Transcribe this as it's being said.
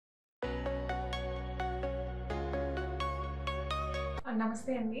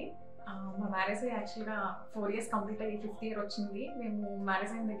నమస్తే అండి. మా మ్యారేజ్ యాక్చువల్‌గా 4 ఇయర్స్ కంప్లీట్ అయ్యి 5th ఇయర్ వచ్చింది. మేము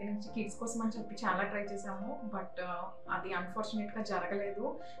మ్యారేజ్ అయిన దగ్గర నుంచి కిడ్స్ కోసం అని చెప్పి చాలా ట్రై చేసాము. బట్ అది అన్‌ఫార్చునేట్‌గా జరగలేదు.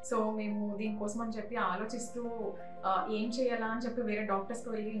 సో మేము దీనికోసం అని చెప్పి ఆలోచిస్తూ ఏం చేయాలా అని చెప్పి వేరే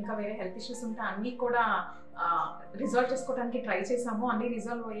డాక్టర్స్‌కి వెళ్ళి ఇంకా వేరే హెల్త్ ఇష్యూస్ ఉంటే అన్నీ కూడా రిజాల్వ్ చేసుకోవడానికి ట్రై చేసాము. అన్నీ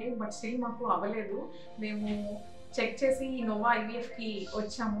రిజాల్వ్ అయ్యాయి. బట్ స్టిల్ మాకు అవ్వలేదు. మేము చెక్ చేసి నోవా ఐవీఎఫ్‌కి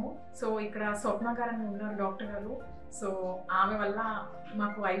వచ్చాము. సో ఇక్కడ స్వప్న గారు అని ఉన్నారు డాక్టర్ గారు. సో ఆమె వల్ల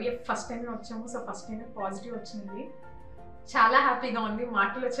మాకు ఐవీఎఫ్ ఫస్ట్ టైమే వచ్చాము. సో ఫస్ట్ టైమే పాజిటివ్ వచ్చింది. చాలా హ్యాపీగా ఉంది,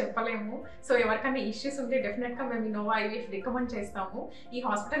 మాటలో చెప్పలేము. సో ఎవరికైనా ఇష్యూస్ ఉంటే డెఫినెట్గా మేము నోవా ఐవీఎఫ్ రికమెండ్ చేస్తాము. ఈ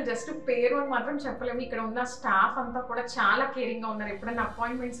హాస్పిటల్ జస్ట్ పేరు అని మాత్రం చెప్పలేము. ఇక్కడ ఉన్న స్టాఫ్ అంతా కూడా చాలా కేరింగ్గా ఉన్నారు. ఎప్పుడైనా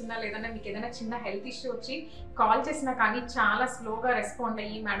అపాయింట్మెంట్స్ ఉన్నా లేదన్నా మీకు ఏదైనా చిన్న హెల్త్ ఇష్యూ వచ్చి కాల్ చేసినా కానీ చాలా స్లోగా రెస్పాండ్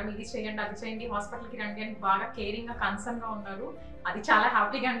అయ్యి మేడం ఇది చేయండి అది చేయండి హాస్పిటల్కి రండి అని బాగా కేరింగ్గా కన్సర్న్గా ఉన్నారు. అది చాలా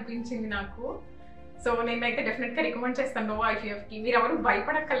హ్యాపీగా అనిపించింది నాకు. సో నేనైతే డెఫినెట్గా రికమెండ్ చేస్తాను నోవా ఐవీఎఫ్కి. మీరు ఎవరు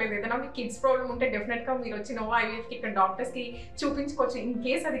భయపడక్కర్లేదు. ఏదైనా మీకు కిడ్స్ ప్రాబ్లమ్ ఉంటే డెఫినెట్గా మీరు వచ్చి నోవా ఐవీఎఫ్కి ఇక్కడ డాక్టర్స్కి చూపించుకోవచ్చు. ఇన్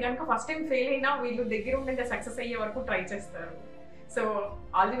కేస్ అది కనుక ఫస్ట్ టైం ఫెయిల్ అయినా వీళ్ళు దగ్గర ఉండే సక్సెస్ అయ్యే వరకు ట్రై చేస్తారు. So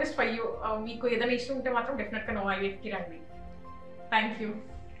all the best for you. మీకు ఏదైనా ఇష్యూ ఉంటే మాత్రం డెఫినెట్గా నోవా ఐవీఎఫ్కి రండి. Thank you.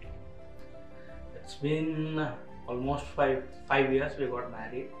 It's been almost five years we got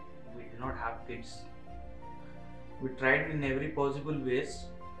married. We did not have kids. We tried in every possible ways.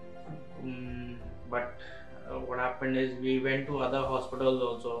 But what happened is we went to other hospitals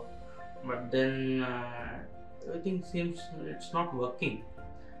also, but then everything seems it's not working.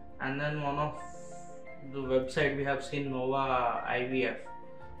 And then one of the website we have seen Nova IVF,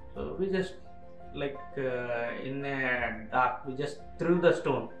 so we just in a dark we just threw the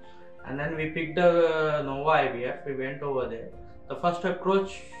stone, and then we picked the Nova IVF. We went over there. The first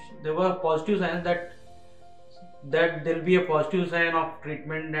approach, there were positive signs that there will be a positive sign of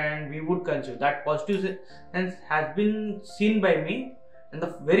treatment and we would conceive. That positive sign has been seen by me in the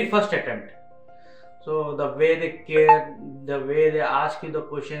very first attempt. So the way they care, the way they ask you the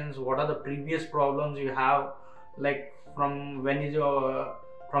questions, what are the previous problems you have, like from when is your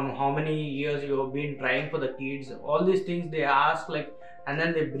from how many years you have been trying for the kids, all these things they ask, like, and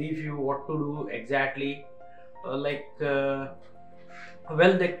then they brief you what to do exactly.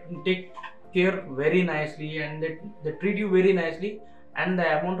 Well, they take care very nicely and they treat you very nicely, and the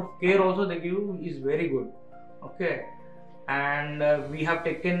amount of care also they give is very good. Okay, and we have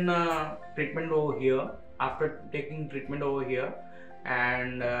taken treatment over here. After taking treatment over here,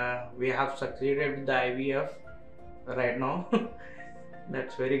 and we have succeeded with the IVF right now.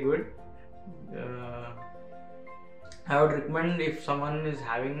 That's very good. I would recommend if someone is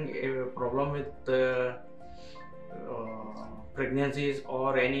having a problem with pregnancies or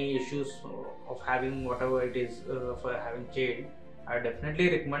any issues of having whatever it is for having child, I definitely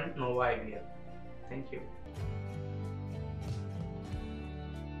recommend Nova IVF. Thank you.